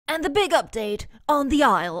And the big update on the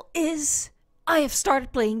Isle is I have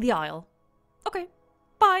started playing the Isle. Okay,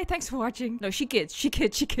 bye, thanks for watching. No, she kids,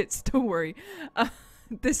 don't worry.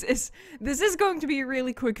 This is going to be a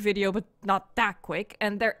really quick video, but not that quick,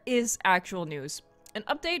 and there is actual news. An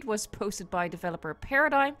update was posted by developer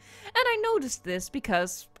Paradigm, and I noticed this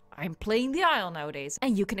because I'm playing the Isle nowadays,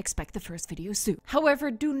 and you can expect the first video soon.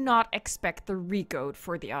 However, do not expect the recode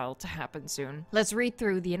for the Isle to happen soon. Let's read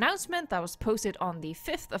through the announcement that was posted on the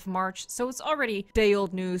 5th of March, so it's already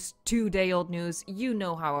day-old news, 2-day-old news, you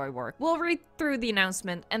know how I work. We'll read through the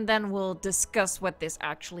announcement, and then we'll discuss what this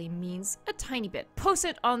actually means a tiny bit.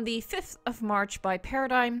 Posted on the 5th of March by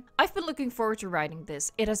Paradigm. I've been looking forward to writing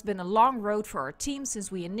this. It has been a long road for our team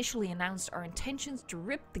since we initially announced our intentions to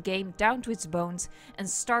rip the game down to its bones and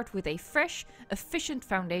start with a fresh, efficient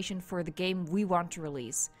foundation for the game we want to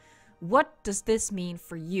release. What does this mean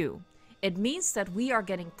for you? It means that we are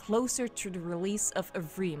getting closer to the release of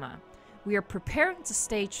Evrima. We are preparing to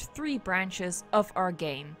stage 3 branches of our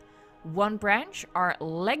game. One branch, our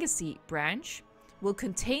legacy branch, will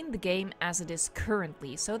contain the game as it is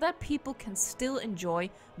currently, so that people can still enjoy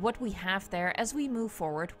what we have there as we move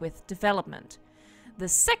forward with development. The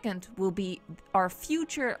second will be our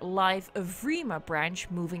future live Evrima branch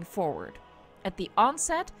moving forward. At the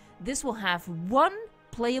onset, this will have one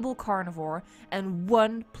playable carnivore and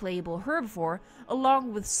one playable herbivore,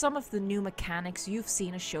 along with some of the new mechanics you've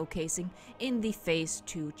seen us showcasing in the Phase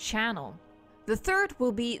 2 channel. The third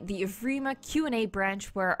will be the Evrima Q&A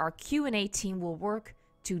branch, where our Q&A team will work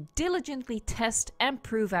to diligently test and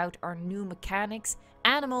prove out our new mechanics,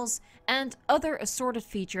 animals, and other assorted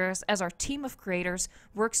features as our team of creators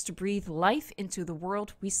works to breathe life into the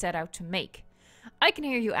world we set out to make. I can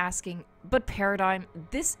hear you asking, but Paradigm,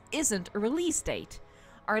 this isn't a release date.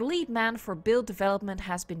 Our lead man for build development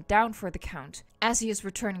has been down for the count. As he is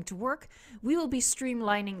returning to work, we will be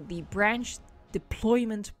streamlining the branch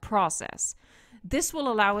deployment process. This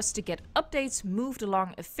will allow us to get updates moved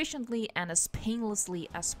along efficiently and as painlessly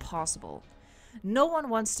as possible. No one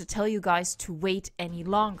wants to tell you guys to wait any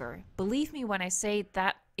longer. Believe me when I say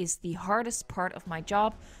that is the hardest part of my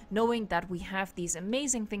job, knowing that we have these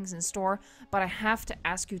amazing things in store, but I have to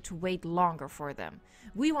ask you to wait longer for them.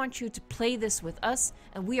 We want you to play this with us,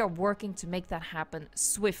 and we are working to make that happen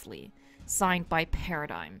swiftly. Signed by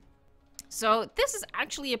Paradigm. So this is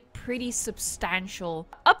actually a pretty substantial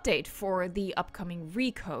update for the upcoming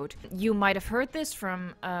Recode. You might have heard this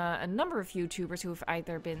from a number of YouTubers who have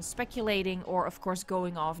either been speculating or of course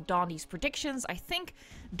going off Donnie's predictions. I think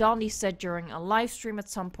Donnie said during a live stream at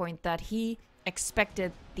some point that he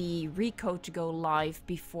expected the Recode to go live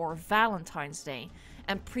before Valentine's Day.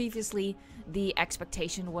 And previously the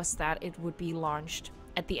expectation was that it would be launched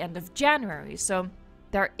at the end of January. So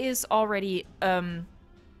there is already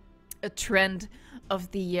a trend of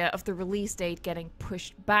the release date getting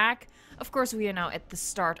pushed back. Of course, we are now at the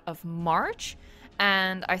start of March,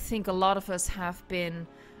 and I think a lot of us have been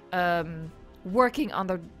working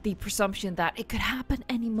under the presumption that it could happen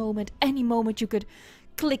any moment. Any moment you could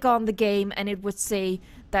click on the game and it would say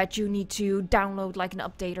that you need to download like an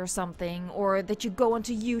update or something, or that you go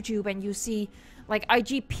onto YouTube and you see like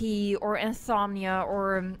IGP or Insomnia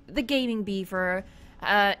or the Gaming Beaver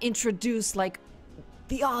introduce like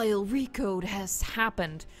the Isle Recode has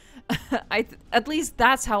happened. At least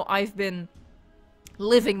that's how I've been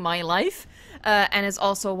living my life, and it's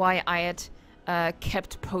also why I had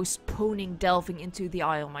kept postponing delving into the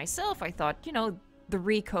Isle myself. I thought, you know, the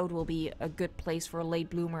Recode will be a good place for a late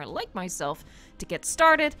bloomer like myself to get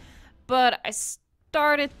started, but I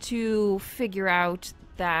started to figure out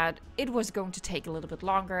that it was going to take a little bit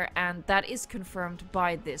longer, and that is confirmed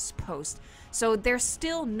by this post. So there's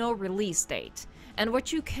still no release date. And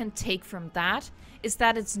what you can take from that is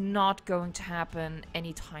that it's not going to happen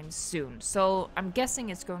anytime soon. So I'm guessing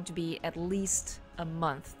it's going to be at least a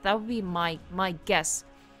month. That would be my guess.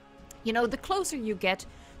 You know, the closer you get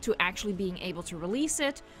to actually being able to release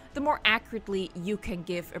it, the more accurately you can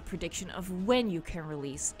give a prediction of when you can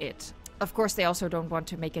release it. Of course, they also don't want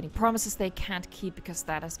to make any promises they can't keep, because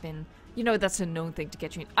that has been, you know, that's a known thing to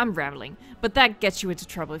get you in. I'm rambling, but that gets you into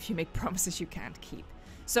trouble if you make promises you can't keep.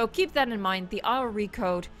 So keep that in mind. The Isle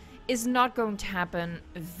Recode is not going to happen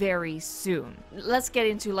very soon. Let's get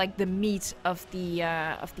into like the meat of the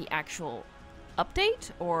actual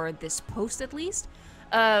update, or this post at least.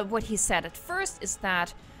 What he said at first is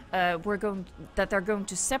that they're going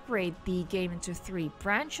to separate the game into 3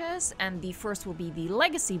 branches, and the first will be the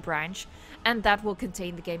legacy branch, and that will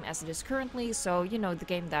contain the game as it is currently. So, you know, the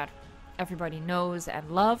game that everybody knows and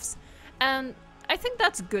loves. And I think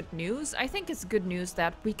that's good news. I think it's good news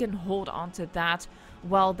that we can hold on to that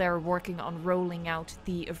while they're working on rolling out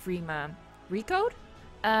the Evrima Recode.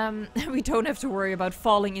 We don't have to worry about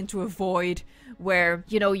falling into a void where,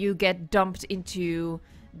 you know, you get dumped into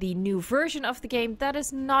the new version of the game that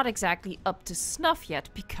is not exactly up to snuff yet,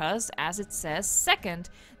 because as it says,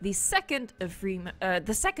 the second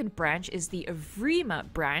branch is the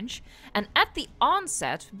Evrima branch, and at the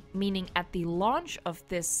onset, meaning at the launch of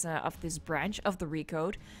this branch of the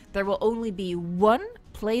Recode, there will only be one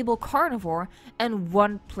playable carnivore and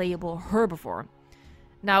one playable herbivore.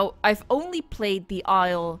 Now, I've only played the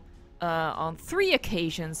Isle on 3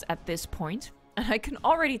 occasions at this point, and I can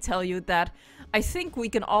already tell you that I think we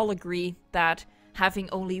can all agree that having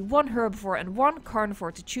only one herbivore and one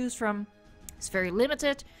carnivore to choose from is very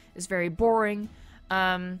limited, is very boring.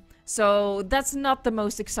 So that's not the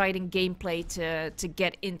most exciting gameplay to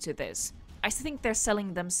get into this. I think they're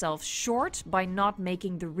selling themselves short by not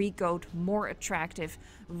making the Recode more attractive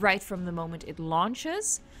right from the moment it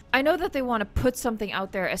launches. I know that they want to put something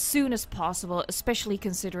out there as soon as possible, especially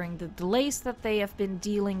considering the delays that they have been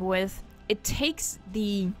dealing with. It takes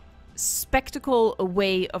the spectacle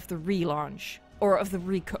away of the relaunch, or of the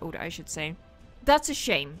Recode, I should say. That's a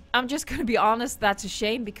shame. I'm just gonna be honest, that's a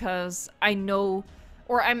shame, because I know,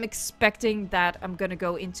 or I'm expecting that I'm gonna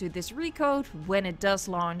go into this Recode when it does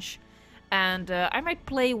launch, and I might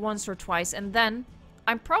play once or twice, and then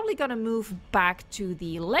I'm probably gonna move back to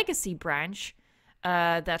the Legacy branch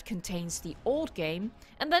that contains the old game,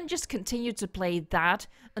 and then just continue to play that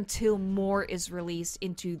until more is released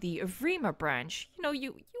into the Evrima branch. You know,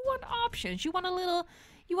 you want options, you want a little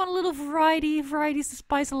variety to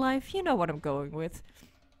spice of life. You know what I'm going with.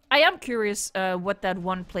 I am curious what that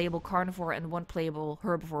one playable carnivore and one playable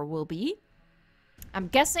herbivore will be. I'm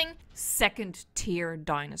guessing second tier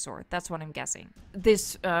dinosaur. That's what I'm guessing.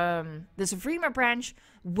 This Evrima branch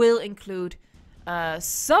will include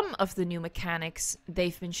some of the new mechanics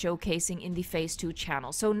they've been showcasing in the Phase 2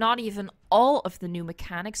 channel. So not even all of the new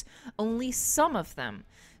mechanics, only some of them.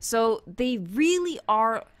 So they really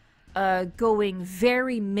are going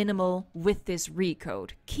very minimal with this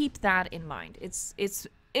Recode. Keep that in mind.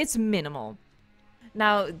 It's minimal.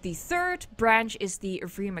 Now, the third branch is the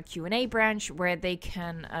Evrima Q&A branch, where they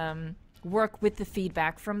can work with the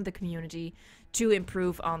feedback from the community to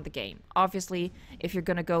improve on the game. Obviously, if you're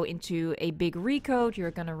gonna go into a big Recode, you're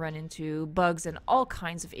gonna run into bugs and all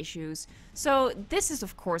kinds of issues. So this is,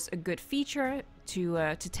 of course, a good feature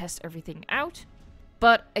to test everything out.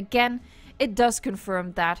 But again, it does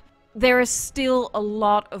confirm that there is still a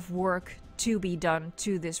lot of work to be done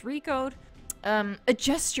to this Recode.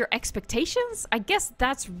 Adjust your expectations? I guess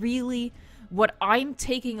that's really what I'm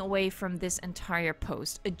taking away from this entire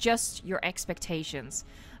post. Adjust your expectations.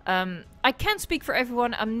 I can't speak for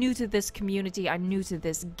everyone. I'm new to this community. I'm new to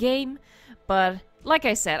this game. But like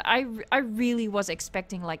I said, I really was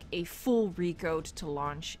expecting like a full Recode to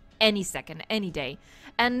launch any second, any day.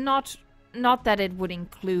 And not that it would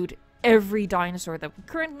include every dinosaur that we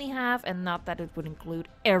currently have, and not that it would include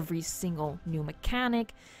every single new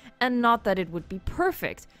mechanic, and not that it would be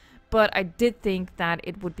perfect. But I did think that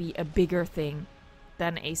it would be a bigger thing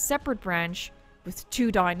than a separate branch with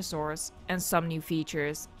 2 dinosaurs and some new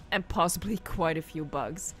features and possibly quite a few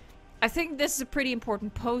bugs. I think this is a pretty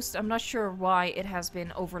important post. I'm not sure why it has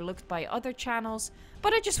been overlooked by other channels,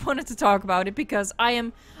 but I just wanted to talk about it because I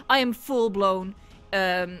am full-blown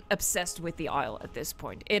obsessed with the Isle at this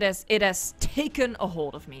point. It has taken a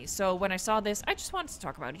hold of me. So when I saw this, I just wanted to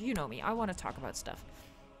talk about it. You know me, I want to talk about stuff.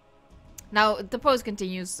 Now the post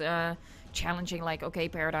continues challenging, like, okay,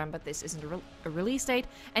 Paradigm, but this isn't a release date.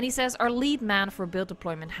 And he says, our lead man for build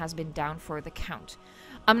deployment has been down for the count.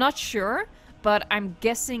 I'm not sure, but I'm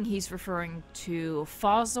guessing he's referring to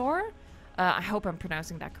Fazor. I hope I'm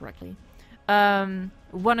pronouncing that correctly.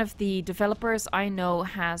 One of the developers I know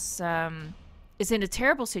has is in a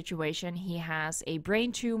terrible situation. He has a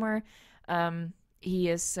brain tumor. He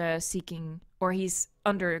is seeking, or he's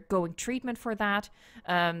undergoing treatment for that.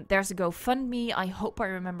 There's a GoFundMe. I hope I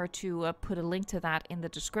remember to put a link to that in the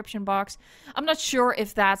description box. I'm not sure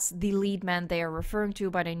if that's the lead man they are referring to,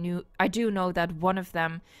 but I do know that one of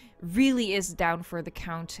them really is down for the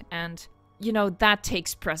count, and you know that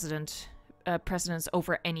takes precedence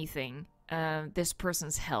over anything. This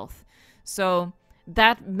person's health, so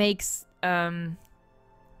that makes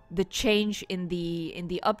the change in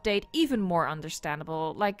the update even more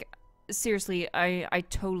understandable. Like, seriously, I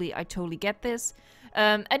totally get this.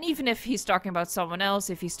 And even if he's talking about someone else,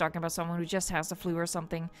 if he's talking about someone who just has the flu or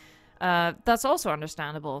something, that's also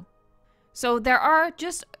understandable. So there are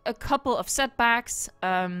just a couple of setbacks.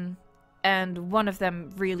 and one of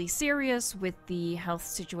them really serious with the health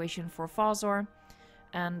situation for Fazor.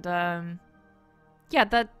 And yeah,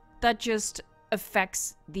 that just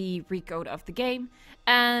affects the recode of the game.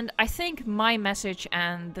 And I think my message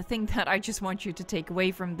and the thing that I just want you to take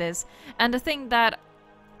away from this, and the thing that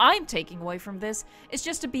I'm taking away from this, is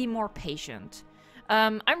just to be more patient.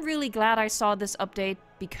 I'm really glad I saw this update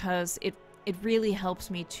because it really helps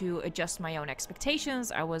me to adjust my own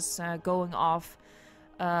expectations. I was going off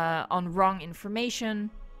on wrong information,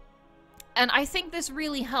 and I think this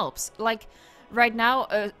really helps. Like, right now,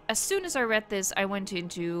 as soon as I read this, I went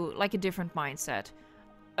into like a different mindset.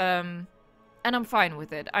 And I'm fine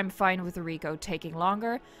with it. I'm fine with the recode taking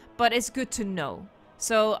longer, but it's good to know.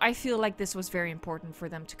 So I feel like this was very important for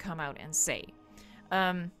them to come out and say.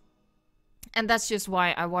 And that's just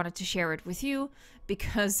why I wanted to share it with you,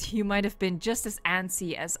 because you might have been just as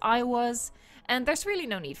antsy as I was, and there's really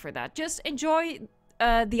no need for that. Just enjoy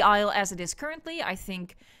the Isle as it is currently. I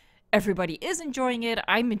think everybody is enjoying it.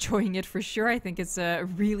 I'm enjoying it for sure. I think it's a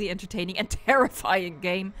really entertaining and terrifying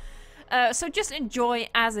game. So just enjoy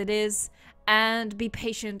as it is and be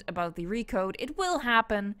patient about the recode. It will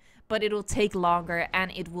happen, but it will take longer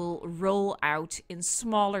and it will roll out in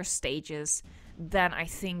smaller stages than I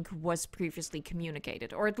think was previously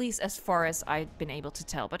communicated, or at least as far as I've been able to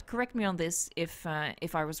tell. But correct me on this if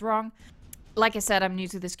I was wrong. Like I said, I'm new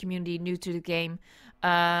to this community, new to the game.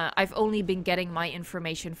 I've only been getting my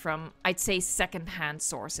information from, I'd say, second-hand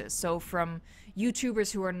sources. So from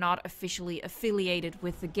YouTubers who are not officially affiliated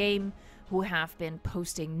with the game, who have been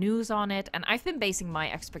posting news on it, and I've been basing my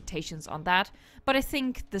expectations on that. But I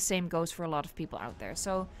think the same goes for a lot of people out there.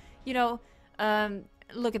 So, you know,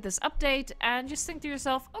 look at this update and just think to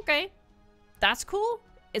yourself, okay, that's cool.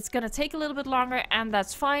 It's gonna take a little bit longer, and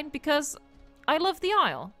that's fine because I love the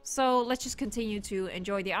Isle. So let's just continue to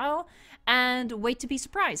enjoy the Isle and wait to be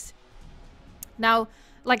surprised. Now,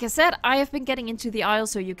 like I said, I have been getting into the Isle,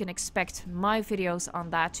 so you can expect my videos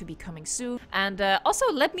on that to be coming soon. And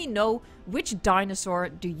also let me know, which dinosaur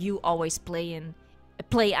do you always play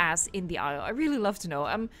as in the Isle? I really love to know.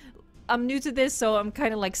 I'm new to this, so I'm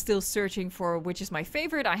kind of like still searching for which is my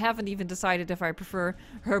favorite. I haven't even decided if I prefer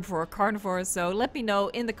herbivore or carnivore, so let me know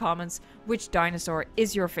in the comments which dinosaur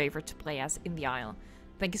is your favorite to play as in the Isle.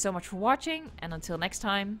 Thank you so much for watching, and until next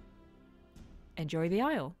time, enjoy the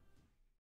Isle.